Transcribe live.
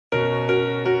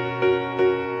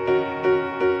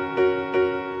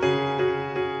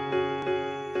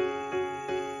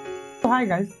Hi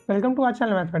guys, welcome to our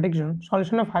channel mathematics zone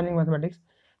solution of hiring mathematics.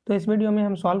 तो इस video में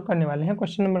हम solve करने वाले हैं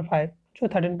क्वेश्चन नंबर 5 जो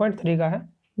 13.3 का है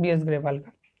बीएस ग्रेवाल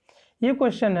का। ये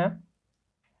क्वेश्चन है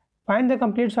find the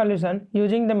complete solution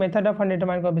using the method of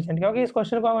undetermined coefficient. क्योंकि इस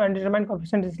क्वेश्चन को हम अनडिटरमाइंड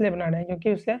कोएफिशिएंट इसलिए बना रहे हैं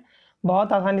क्योंकि उससे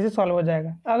बहुत आसानी से सॉल्व हो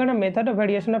जाएगा। अगर हम method of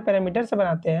variation of parameter से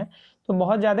बनाते हैं तो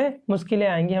बहुत ज़्यादा मुश्किलें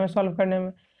आएंगी हमें सॉल्व करने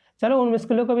में। चलो उन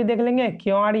मुश्किलों को भी देख लेंगे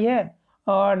क्यों आ रही है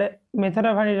और मेथड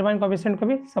ऑफ अनडिटरमाइंड कोएफिशिएंट को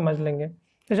भी समझ लेंगे।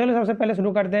 तो चलो सबसे पहले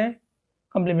शुरू करते हैं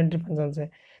कॉम्प्लीमेंट्री फंक्शन से।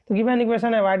 तो गिवन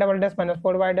इक्वेशन है y double dash minus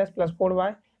 4y dash plus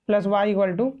 4y plus y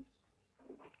equal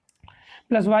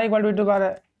to to bar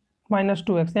minus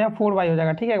 2x। यहाँ 4y हो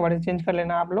जाएगा, ठीक है। एक बार चेंज कर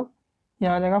लेना आप लोग,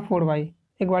 यहाँ आ जाएगा 4y।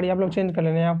 एक बार आप लोग चेंज कर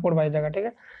लेना, यहाँ 4y हो जाएगा, ठीक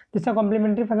है। जिसका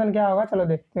कॉम्प्लीमेंट्री फंक्शन क्या होगा चलो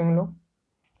देखते हैं हम लोग।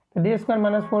 तो D square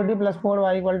minus 4d plus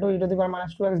 4y equal to E to the power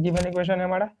minus 2x given equation है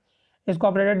हमारा। इसको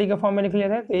ऑपरेटर डी के फॉर्म में लिख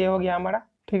लेते हैं, तो ये हो गया हमारा,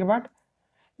 ठीक है बात।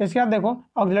 इसके बाद देखो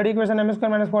auxiliary equation M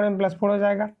square minus 4m plus 4 हो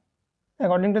जाएगा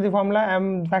according to the formula.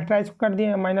 M factorise कर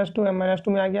दिए, माइनस 2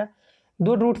 में आ गया।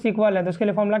 दो रूट्स इक्वल है तो उसके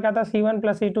लिए फॉर्मूला क्या था, c1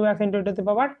 plus c2x into two the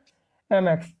power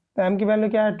mx। तो m की वैल्यू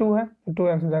क्या है 2 है, तो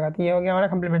 2x हो जाएगा। तो ये हो गया हमारा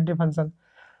कम्प्लीमेंट्री फंक्शन।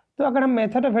 तो अगर हम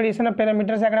method of variation of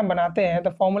parameter से अगर हम बनाते हैं तो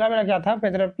फॉर्मूला मेरा क्या था,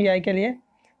 पी के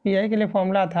लिए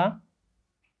फॉर्मूला था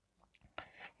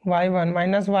y1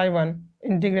 minus y1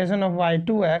 integration of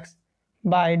y2x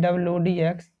by w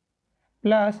dx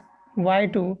plus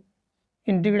y2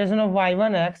 integration of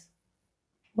y1x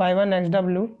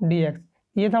w dx।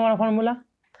 ये था हमारा फॉर्मूला।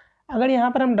 अगर यहाँ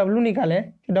पर हम w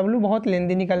निकालें तो w बहुत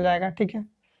लेंदी निकल जाएगा, ठीक है।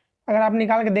 अगर आप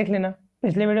निकाल के देख लेना,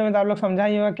 पिछले वीडियो में तो आप लोग समझा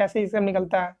ही होगा कैसे इसका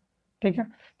निकलता है, ठीक है।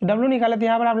 तो w निकाले तो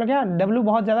यहाँ पर आप लोग क्या, w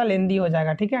बहुत ज़्यादा लेंदी हो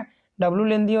जाएगा, ठीक है। w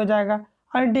लेंदी हो जाएगा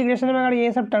और इंटीग्रेशन में अगर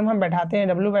ये सब टर्म हम बैठाते हैं,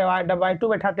 w बाई y2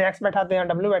 बैठाते हैं, x बैठाते हैं,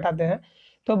 w बैठाते हैं,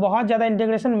 तो बहुत ज़्यादा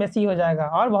इंटीग्रेशन मेसी हो जाएगा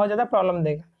और बहुत ज़्यादा प्रॉब्लम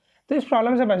देगा। तो इस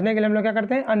प्रॉब्लम से बचने के लिए हम लोग क्या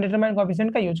करते हैं, अनडिटरमाइंड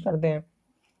कोएफिशिएंट का यूज करते हैं।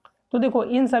 तो देखो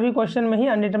इन सभी क्वेश्चन में ही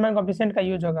अनडिटरमाइंड कोएफिशिएंट का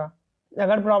यूज होगा।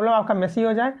 अगर प्रॉब्लम आपका मेसी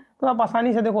हो जाए तो आप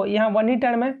आसानी से, देखो यहाँ 1 ही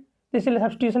टर्म है तो इसलिए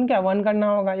सब्स्टिट्यूशन क्या 1 करना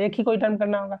होगा, एक ही कोई टर्म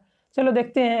करना होगा। चलो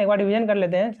देखते हैं, एक बार डिवीजन कर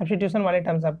लेते हैं सब्स्टिट्यूशन वाले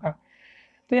टर्म सबका।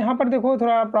 तो यहाँ पर देखो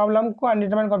थोड़ा प्रॉब्लम को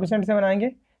अनडिटरमाइंड कोएफिशिएंट से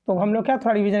बनाएंगे तो हम लोग क्या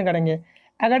थोड़ा डिवीजन करेंगे।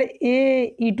 अगर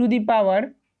ए ई टू दी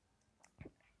पावर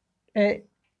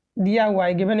दिया हुआ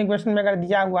है गिवन इक्वेशन में, अगर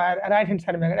दिया हुआ है राइट हैंड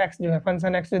साइड में अगर x जो है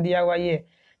फंक्शन x जो दिया हुआ है ये,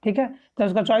 ठीक है, तो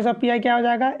उसका चॉइस ऑफ पी क्या हो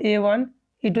जाएगा a1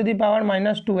 E to the power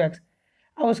minus 2x।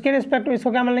 और उसके रिस्पेक्ट में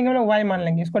इसको क्या मान लेंगे हम लोग, y मान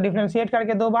लेंगे। इसको डिफरेंशिएट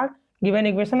करके 2 बार गिवन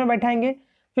इक्वेशन में बैठाएंगे,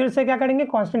 फिर से क्या करेंगे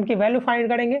कांस्टेंट की वैल्यू फाइंड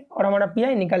करेंगे और हमारा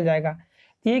पी निकल जाएगा।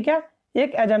 ये क्या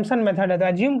एक एजम्पशन मेथड है। तो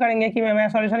एज्यूम करेंगे कि मेरा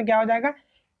सॉल्यूशन क्या हो जाएगा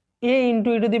a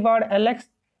into E to the power lx,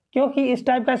 क्योंकि इस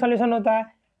टाइप का सॉल्यूशन होता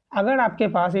है। अगर आपके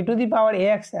पास e to the power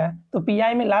ax है तो पी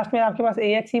में लास्ट में आपके पास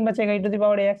ax ही बचेगा, e to the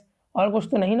power ax, और कुछ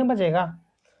तो नहीं ना बचेगा।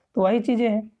 तो वही चीज़ें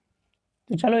हैं।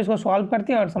 तो चलो इसको सॉल्व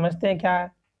करते हैं और समझते हैं क्या है।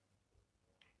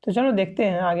 तो चलो देखते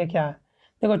हैं आगे क्या है।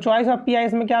 देखो चॉइस ऑफ पी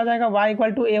इसमें क्या हो जाएगा, y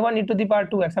equal to a1 E to the power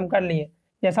 2x हम कर लिए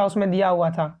जैसा उसमें दिया हुआ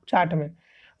था चार्ट में।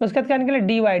 उसके बाद क्या निकले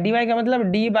dy का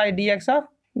मतलब d by D x of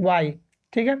y,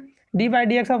 ठीक है। d by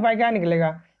D x of y क्या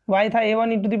निकलेगा, y था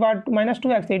a1 E to the power minus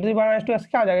 2x, E to the power minus 2x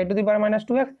क्या हो जाएगा, ई to the power minus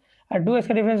 2x और 2x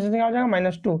का डिफरेंशिएशन क्या हो जाएगा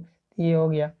 -2। ये हो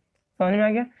गया, समझ में आ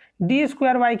गया। डी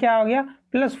स्क्वायर वाई क्या हो गया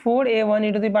plus 4a1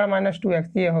 E to the power minus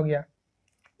 2x, ये हो गया।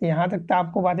 यहाँ तक तो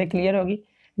आपको बातें क्लियर होगी।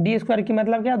 डी स्क्वायर की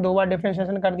मतलब क्या, 2 बार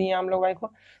डिफरेंशिएशन कर दिए हम लोग वाई को,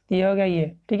 तो ये हो गया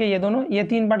ये, ठीक है। ये दोनों, ये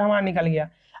 3 पार्ट हमारा निकल गया।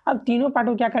 अब तीनों पार्ट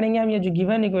को क्या करेंगे हम, ये जो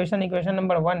गिवन इक्वेशन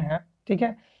नंबर 1 है, ठीक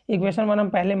है। इक्वेशन 1 हम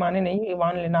पहले माने नहीं,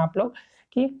 मान लेना आप लोग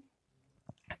कि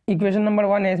इक्वेशन नंबर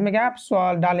 1 है, इसमें क्या आप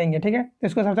सॉल्व डालेंगे, ठीक है। तो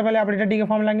इसको सबसे पहले ऑपरेटर डी के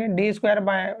फॉर्म लेंगे, D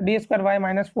square Y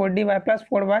minus 4dy plus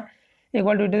 4y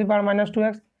equal to E to the power minus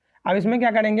 2x। अब इसमें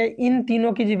क्या करेंगे, इन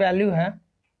तीनों की जो वैल्यू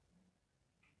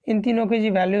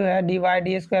है D Y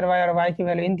D square Y और y की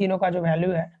वैल्यू, इन तीनों का जो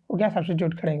वैल्यू है वो क्या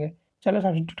सब्स्टिट्यूट करेंगे। चलो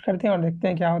सब्स्टिट्यूट करते हैं और देखते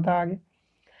हैं क्या होता है आगे।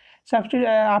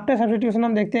 आफ्टर सब्स्टिट्यूशन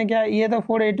हम देखते हैं क्या, ये तो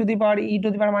 4 ए to the power E to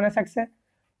the power minus x है।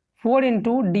 4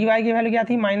 इंटू डी वाई की वैल्यू क्या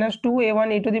थी -2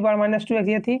 a1 E to the power minus 2x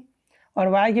ये थी, और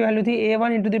y की वैल्यू थी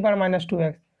a1 E to the power minus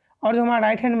 2x। और जो हमारा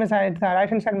राइट हैंड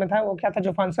साइड में था वो क्या था,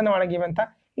 जो फंक्शन हमारा गिवन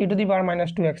था ई to the power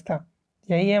minus 2x था।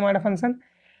 यही है हमारा फंक्शन।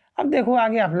 अब देखो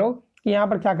आगे आप लोग कि यहाँ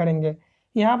पर क्या करेंगे,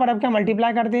 यहाँ पर अब क्या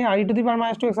मल्टीप्लाई करते हैं, ई to the power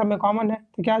minus 2x सब में कॉमन है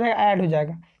तो क्या हो जाएगा, ऐड हो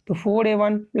जाएगा। तो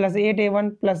 4a1 plus 8a1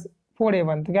 plus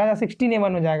 4a1 तो क्या हो जाएगा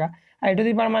 16a1 हो जाएगा। ई to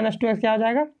the power minus 2x क्या हो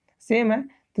जाएगा, सेम है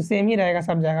तो सेम ही रहेगा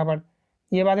सब जगह पर।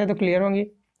 ये बातें तो क्लियर होंगी।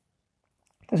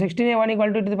 तो 16a1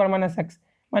 equal to E to the power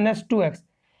minus 2x।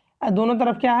 दोनों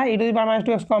तरफ क्या है, ई to the power minus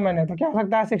 2x common है तो क्या हो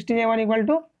सकता है 16a1 इक्वल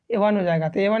टू a1 हो जाएगा।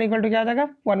 तो a1 इक्वल टू क्या हो जाएगा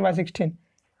 1/16।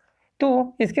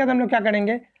 तो इसके बाद हम लोग क्या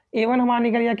करेंगे, a1 हमारा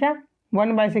निकल गया क्या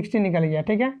 1/16 निकल गया,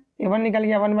 ठीक है, A1 निकल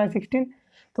गया 1/16।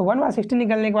 तो 1/16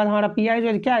 निकलने के बाद हमारा पी आई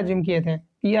जो क्या एज्यूम किए थे,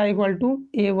 P I equal to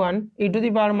A1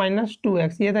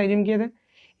 e⁻⁻2x, ये था एज्यूम किए थे।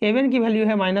 A1 की वैल्यू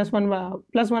है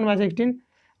 +1/16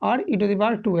 और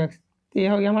e⁻2x, तो ये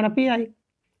हो गया हमारा पी आई।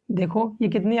 देखो ये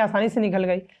कितनी आसानी से निकल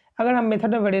गई। अगर हम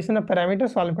method of variation of parameter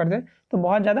solve कर दें तो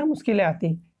बहुत ज़्यादा मुश्किलें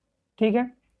आती, ठीक है।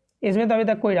 इसमें तो अभी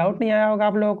तक कोई डाउट नहीं आया होगा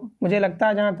आप लोगों को, मुझे लगता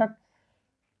है जहाँ तक।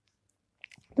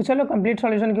 तो चलो कंप्लीट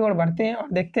सॉल्यूशन की ओर बढ़ते हैं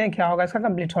और देखते हैं क्या होगा इसका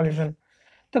कंप्लीट सॉल्यूशन।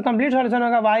 तो कंप्लीट सॉल्यूशन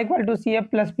होगा y equal to C F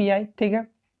plus P I, ठीक है।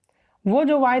 वो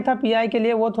जो y था पी आई के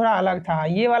लिए वो थोड़ा अलग था,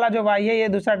 ये वाला जो y है ये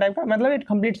दूसरा टाइप का, मतलब एक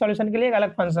कंप्लीट सॉल्यूशन के लिए एक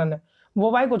अलग फंक्शन है,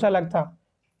 वो y कुछ अलग था,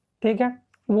 ठीक है।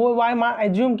 वो y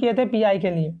एज्यूम किए थे पी आई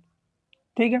के लिए,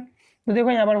 ठीक है। तो देखो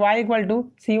यहाँ पर y equal to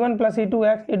C1 plus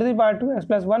C2x e⁻2x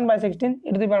plus 1/16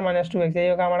 e⁻⁻2x, ये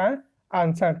होगा हमारा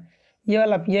आंसर। ये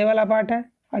वाला पार्ट है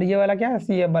और ये वाला क्या है,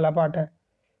 सी एफ वाला पार्ट है।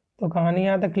 तो कहानी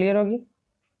यहाँ तक क्लियर होगी,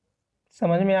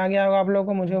 समझ में आ गया होगा आप लोगों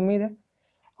को, मुझे उम्मीद है।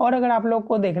 और अगर आप लोग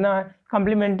को देखना है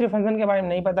कम्प्लीमेंट्री फंक्शन के बारे में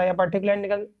नहीं पता या पर्टिकुलर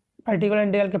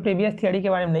इंटीग्रल के प्रीवियस थियरी के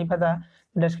बारे में नहीं पता,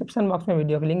 तो डिस्क्रिप्शन बॉक्स में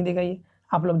वीडियो की लिंक दी गई है,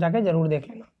 आप लोग जाके जरूर देख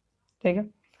लेना, ठीक है।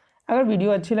 अगर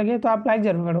वीडियो अच्छी लगे तो आप लाइक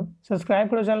जरूर करो, सब्सक्राइब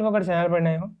करो चैनल को अगर चैनल पर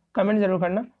नए हो, कमेंट जरूर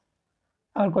करना,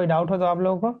 और कोई डाउट हो तो आप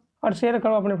लोगों को, और शेयर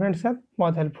करो अपने फ्रेंड्स के साथ,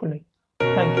 बहुत हेल्पफुल है।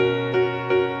 Thank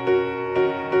you.